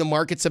with the way the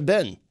markets have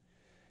been?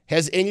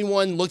 Has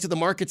anyone looked at the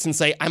markets and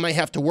say, I might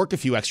have to work a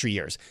few extra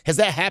years? Has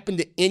that happened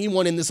to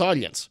anyone in this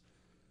audience?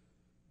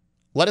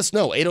 Let us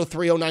know,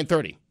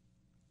 803-0930.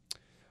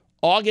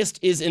 August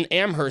is in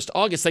Amherst.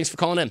 August, thanks for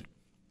calling in.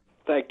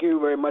 Thank you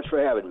very much for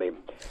having me.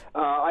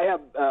 I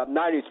have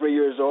 93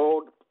 years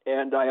old,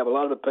 and I have a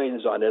lot of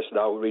opinions on this, and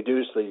I'll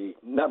reduce the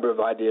number of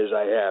ideas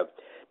I have.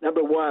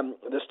 Number one,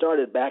 this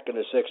started back in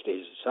the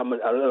 60s. I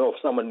don't know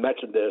if someone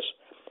mentioned this,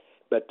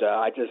 but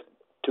I just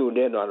tuned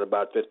in on it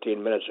about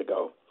 15 minutes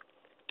ago.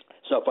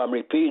 So if I'm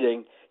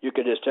repeating, you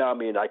can just tell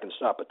me, and I can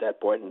stop at that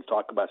point and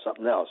talk about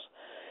something else.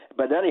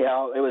 But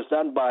anyhow, it was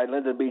done by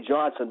Lyndon B.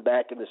 Johnson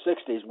back in the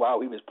 60s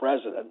while he was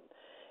president.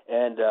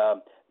 And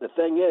the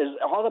thing is,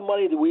 all the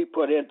money that we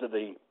put into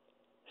the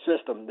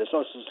system, the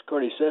Social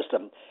Security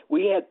system,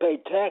 we had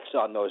paid tax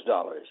on those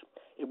dollars.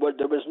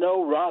 There was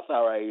no Roth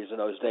IRAs in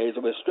those days.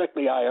 It was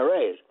strictly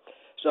IRAs.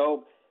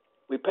 So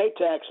we paid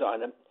tax on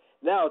them.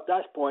 Now, at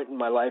that point in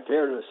my life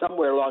here,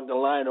 somewhere along the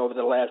line over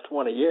the last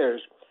 20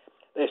 years,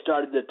 they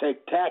started to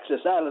take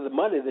taxes out of the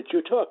money that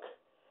you took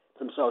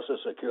from Social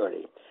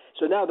Security.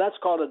 So now that's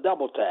called a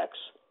double tax.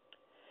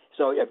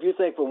 So if you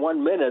think for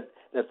 1 minute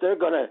that they're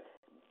going to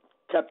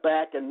cut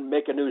back and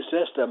make a new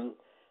system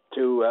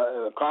to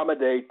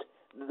accommodate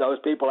those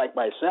people like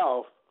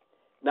myself,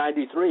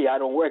 93, I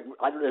don't work.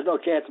 There's no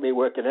chance of me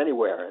working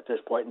anywhere at this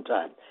point in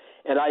time.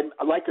 And I,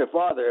 like your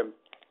father,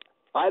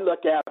 I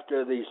look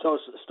after the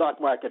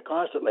stock market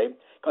constantly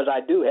because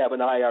I do have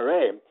an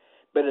IRA,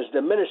 but it's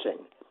diminishing.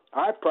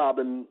 Our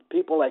problem,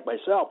 people like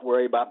myself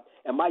worry about,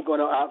 am I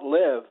going to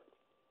outlive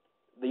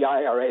the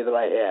IRA that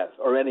I have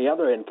or any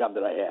other income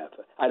that I have?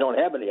 I don't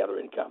have any other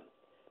income,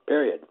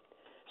 period.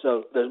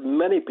 So there's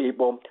many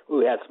people who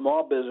had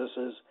small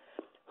businesses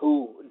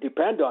who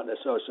depend on the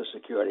Social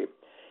Security.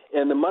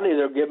 And the money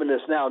they're giving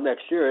us now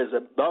next year as a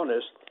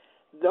bonus,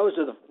 those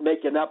are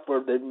making up for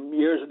the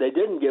years that they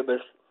didn't give us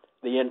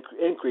the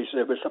increase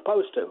they were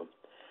supposed to.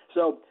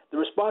 So the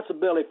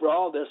responsibility for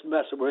all this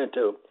mess that we're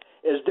into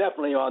is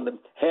definitely on the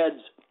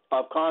heads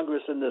of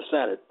Congress and the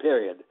Senate,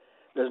 period.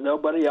 There's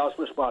nobody else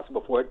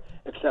responsible for it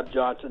except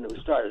Johnson, who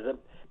started it.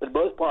 But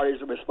both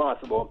parties are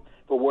responsible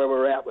for where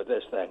we're at with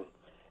this thing.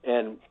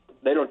 And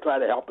they don't try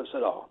to help us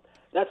at all.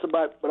 That's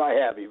about what I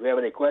have. If you have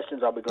any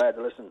questions, I'll be glad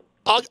to listen.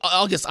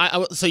 August,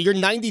 so you're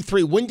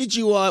 93. When did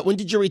you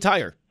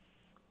retire?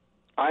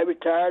 I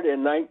retired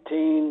in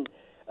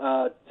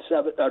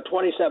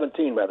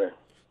 2017, rather.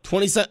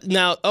 27.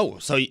 Now,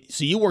 so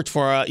you worked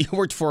for a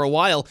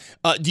while.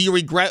 Do you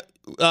regret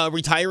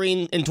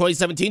retiring in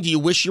 2017? Do you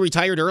wish you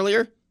retired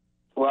earlier?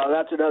 Well,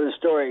 that's another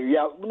story.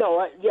 Yeah, no,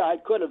 I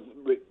could have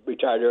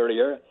retired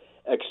earlier,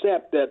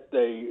 except that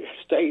the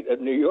state of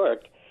New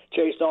York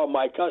chased all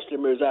my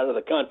customers out of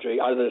the country,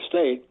 out of the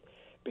state,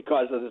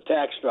 because of the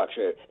tax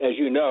structure. As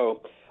you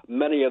know,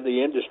 many of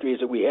the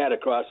industries that we had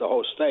across the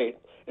whole state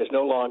is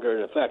no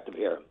longer effective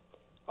here.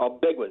 All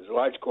big ones,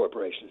 large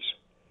corporations.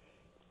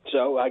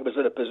 So I was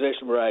in a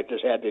position where I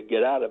just had to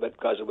get out of it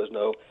because there was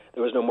no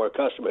more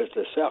customers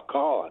to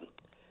call on.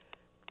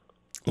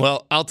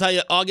 Well, I'll tell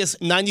you,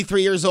 August,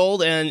 93 years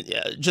old, and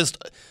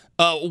just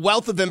a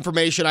wealth of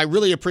information. I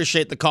really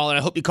appreciate the call, and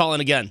I hope you call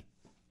in again.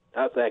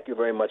 Thank you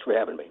very much for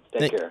having me.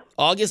 Take care.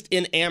 August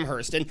in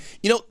Amherst, and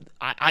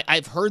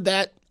I've heard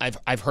that.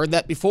 I've heard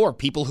that before.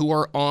 People who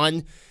are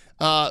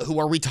who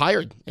are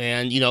retired,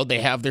 and they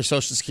have their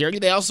Social Security.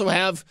 They also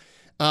have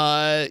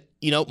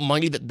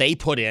money that they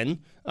put in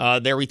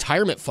their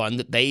retirement fund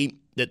that they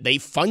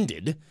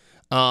funded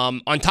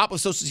on top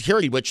of Social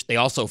Security, which they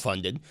also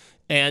funded.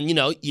 And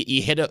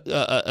you hit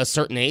a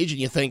certain age,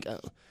 and you think,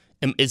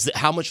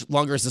 how much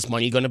longer is this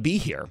money going to be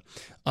here?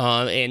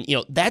 And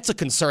that's a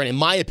concern, in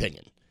my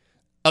opinion.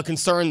 A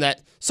concern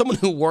that someone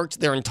who worked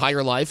their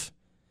entire life,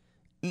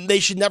 they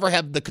should never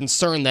have the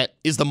concern that,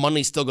 is the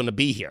money still going to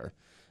be here?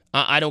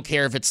 I don't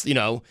care if it's,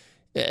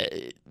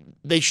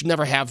 they should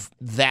never have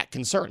that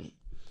concern.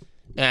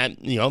 And,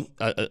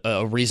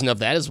 a reason of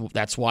that is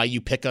that's why you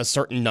pick a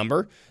certain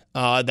number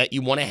that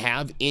you want to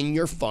have in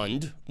your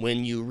fund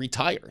when you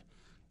retire.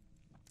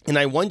 And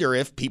I wonder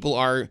if people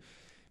are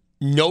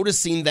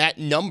noticing that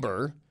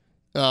number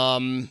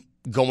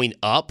going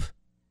up.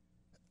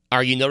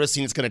 Are you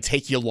noticing it's going to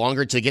take you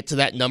longer to get to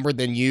that number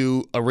than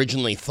you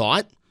originally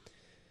thought?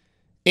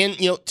 And,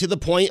 to the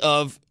point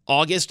of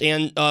August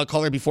and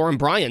caller before and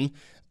Brian,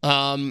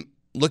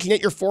 looking at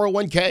your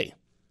 401k,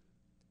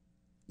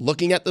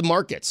 looking at the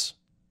markets,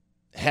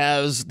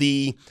 has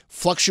the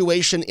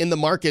fluctuation in the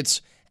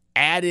markets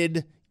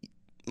added,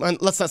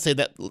 let's not say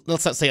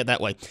it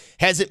that way.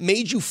 Has it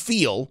made you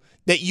feel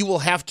that you will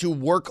have to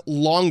work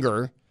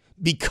longer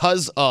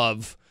because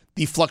of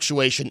the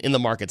fluctuation in the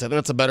markets? I think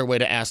that's a better way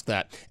to ask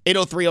that.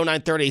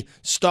 803-0930,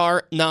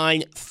 star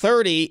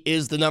 930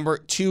 is the number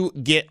to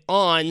get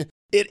on.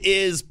 It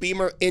is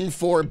Beamer in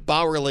for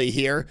Bowerly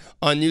here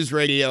on News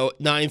Radio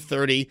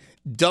 930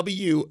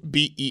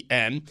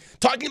 WBEN,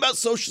 talking about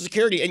Social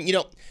Security.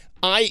 And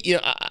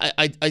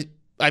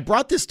I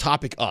brought this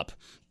topic up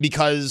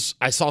because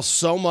I saw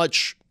so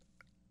much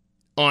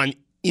on.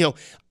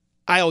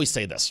 I always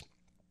say this: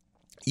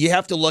 you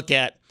have to look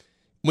at.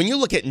 When you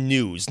look at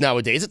news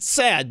nowadays, it's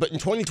sad, but in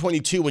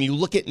 2022, when you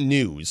look at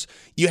news,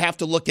 you have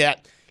to look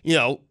at,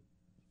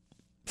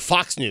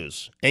 Fox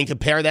News and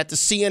compare that to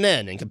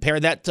CNN and compare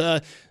that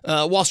to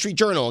Wall Street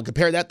Journal and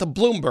compare that to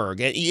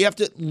Bloomberg. And you have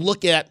to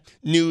look at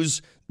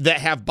news that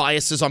have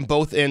biases on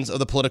both ends of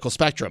the political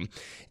spectrum.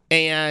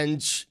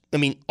 And,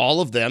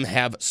 all of them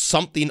have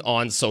something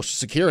on Social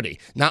Security.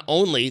 Not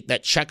only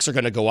that checks are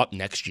going to go up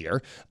next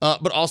year,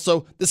 but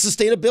also the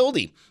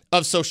sustainability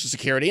of Social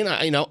Security. And,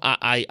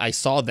 I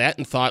saw that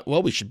and thought,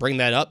 well, we should bring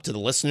that up to the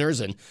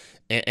listeners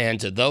and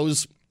to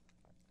those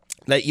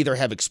that either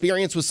have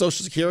experience with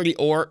Social Security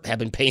or have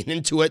been paying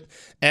into it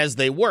as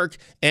they work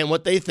and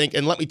what they think.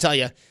 And let me tell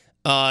you,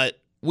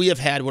 we have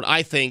had what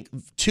I think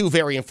 2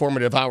 very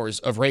informative hours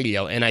of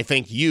radio, and I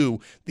thank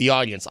you, the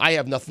audience. I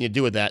have nothing to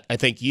do with that. I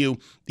thank you,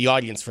 the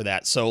audience, for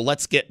that. So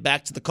let's get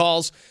back to the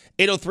calls.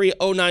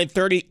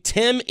 803-0930.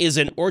 Tim is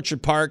in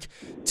Orchard Park.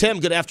 Tim,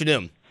 good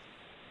afternoon.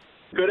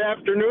 Good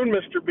afternoon,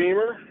 Mr.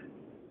 Beamer.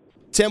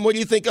 Tim, what do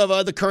you think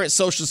of the current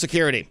Social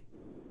Security?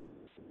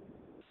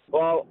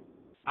 Well,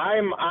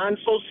 I'm on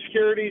Social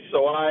Security,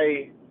 so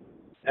I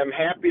am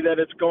happy that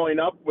it's going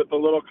up with a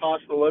little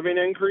cost of living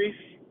increase.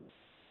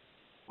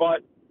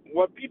 But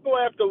what people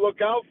have to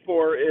look out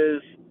for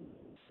is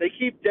they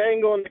keep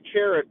dangling the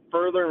carrot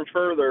further and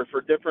further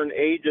for different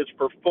ages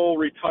for full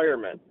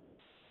retirement.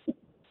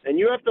 And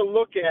you have to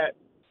look at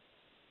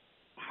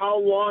how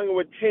long it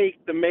would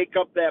take to make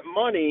up that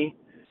money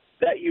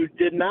that you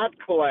did not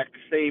collect,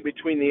 say,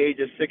 between the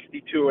ages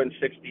 62 and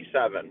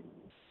 67.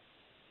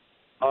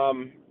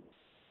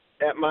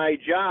 At my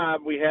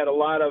job, we had a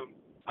lot of,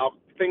 I'll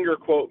finger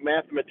quote,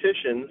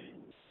 mathematicians,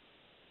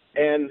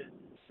 and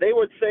they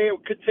would say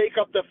it could take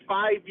up to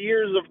 5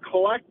 years of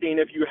collecting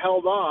if you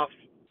held off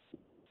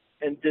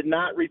and did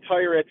not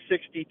retire at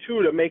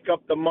 62 to make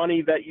up the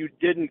money that you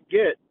didn't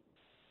get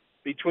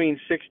between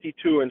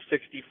 62 and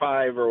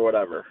 65 or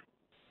whatever.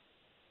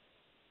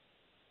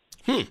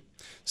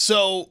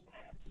 So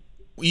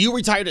you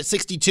retired at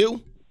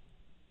 62?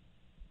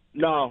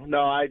 No,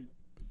 I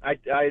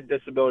had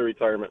disability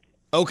retirement.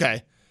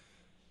 Okay.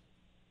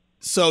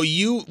 So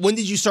when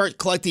did you start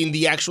collecting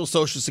the actual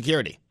Social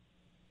Security?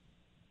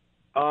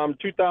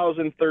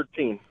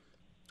 2013.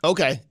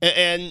 Okay.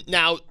 And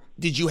now,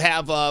 did you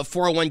have a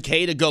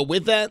 401k to go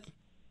with that?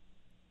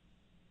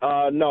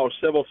 No,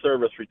 civil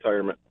service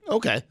retirement.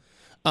 Okay.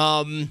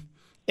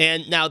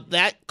 And now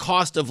that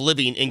cost of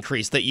living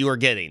increase that you are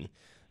getting,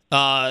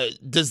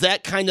 does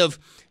that kind of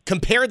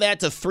compare that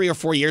to 3 or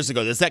 4 years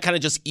ago? Does that kind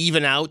of just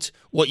even out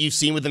what you've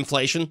seen with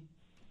inflation?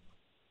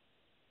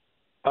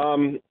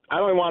 I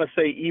don't want to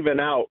say even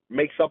out.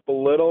 Makes up a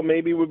little,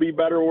 maybe would be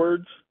better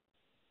words.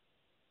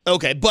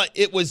 Okay, but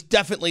it was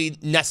definitely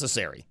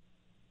necessary.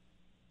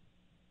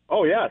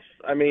 Oh, yes.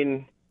 I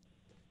mean,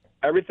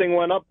 everything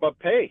went up but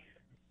pay.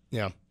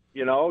 Yeah.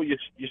 You know, you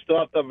still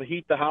have to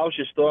heat the house.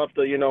 You still have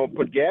to,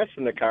 put gas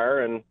in the car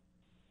and,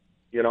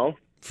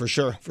 For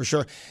sure.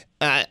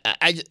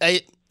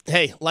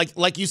 Hey,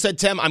 like you said,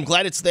 Tim, I'm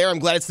glad it's there. I'm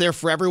glad it's there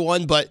for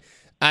everyone. But,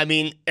 I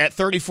mean, at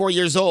 34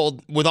 years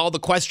old, with all the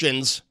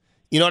questions,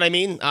 you know what I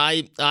mean?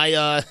 I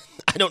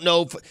don't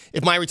know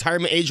if my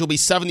retirement age will be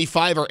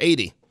 75 or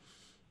 80.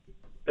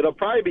 It'll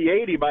probably be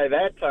 80 by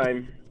that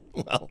time.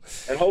 Well,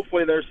 and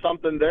hopefully there's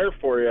something there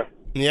for you.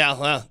 Yeah,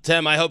 well,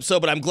 Tim, I hope so.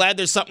 But I'm glad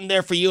there's something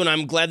there for you, and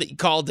I'm glad that you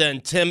called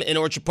in. Tim in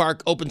Orchard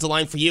Park, open to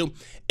line for you.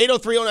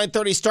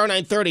 803-0930, star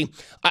 930.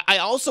 I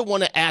also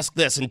want to ask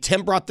this, and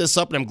Tim brought this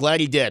up, and I'm glad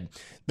he did.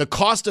 The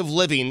cost of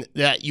living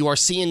that you are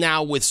seeing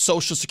now with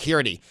Social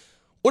Security.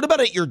 What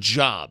about at your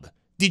job?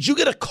 Did you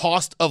get a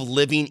cost of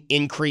living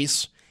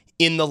increase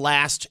in the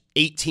last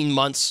 18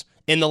 months,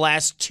 in the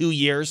last 2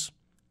 years?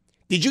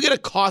 Did you get a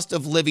cost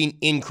of living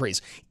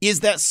increase? Is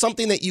that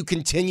something that you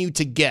continue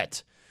to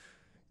get?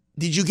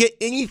 Did you get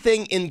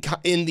anything in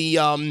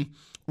the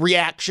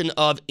reaction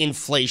of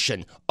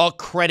inflation? A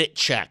credit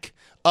check,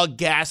 a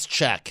gas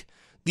check,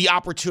 the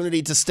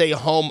opportunity to stay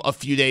home a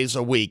few days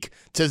a week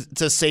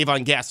to save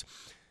on gas.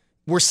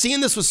 We're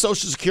seeing this with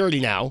Social Security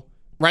now,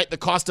 right? The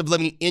cost of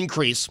living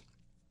increase.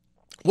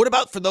 What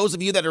about for those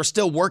of you that are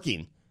still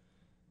working?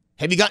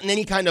 Have you gotten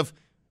any kind of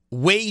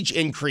wage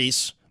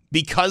increase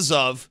because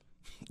of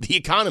the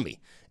economy?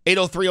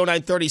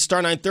 803-0930,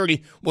 star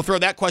 930. We'll throw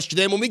that question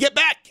in when we get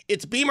back.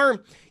 It's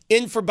Beamer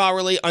in for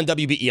Bowerly on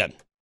WBEN.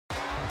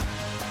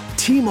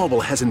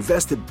 T-Mobile has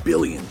invested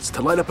billions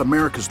to light up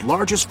America's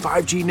largest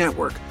 5G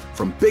network,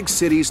 from big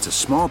cities to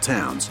small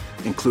towns,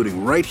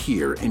 including right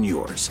here in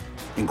yours.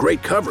 And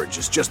great coverage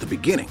is just the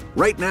beginning.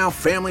 Right now,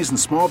 families and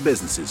small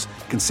businesses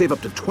can save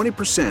up to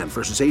 20%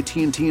 versus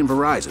AT&T and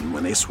Verizon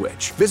when they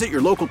switch. Visit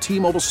your local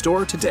T-Mobile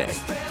store today.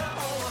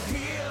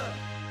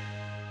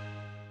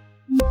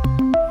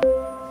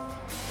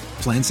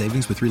 Plan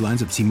savings with 3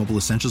 lines of T-Mobile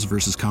Essentials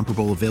versus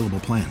comparable available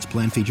plans.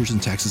 Plan features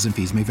and taxes and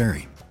fees may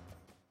vary.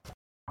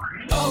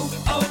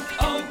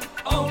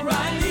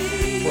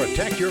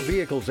 Protect your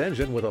vehicle's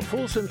engine with a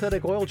full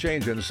synthetic oil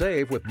change and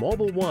save with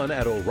Mobil 1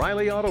 at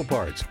O'Reilly Auto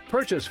Parts.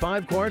 Purchase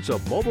 5 quarts of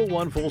Mobil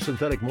 1 full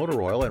synthetic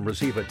motor oil and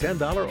receive a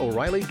 $10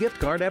 O'Reilly gift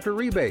card after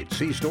rebate.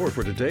 See store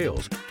for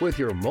details. With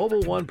your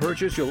Mobil 1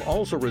 purchase, you'll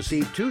also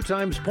receive 2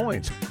 times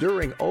points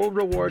during O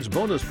Rewards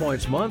Bonus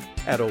Points Month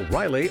at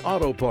O'Reilly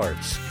Auto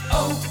Parts.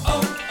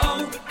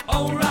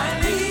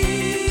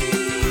 O'Reilly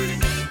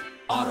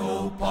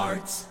Auto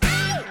Parts.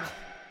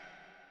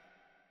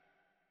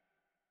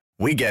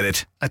 We get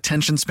it.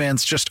 Attention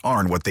spans just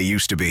aren't what they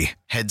used to be.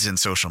 Heads in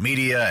social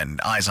media and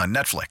eyes on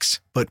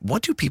Netflix. But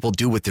what do people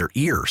do with their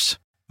ears?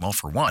 Well,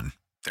 for one,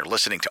 they're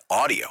listening to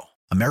audio.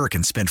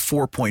 Americans spend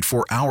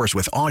 4.4 hours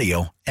with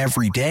audio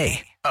every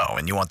day. Oh,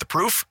 and you want the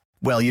proof?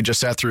 Well, you just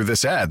sat through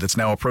this ad that's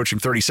now approaching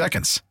 30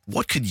 seconds.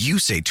 What could you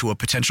say to a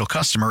potential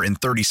customer in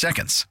 30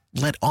 seconds?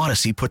 Let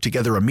Odyssey put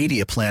together a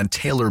media plan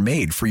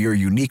tailor-made for your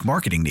unique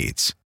marketing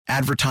needs.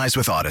 Advertise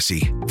with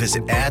Odyssey.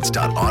 Visit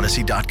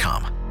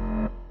ads.odyssey.com.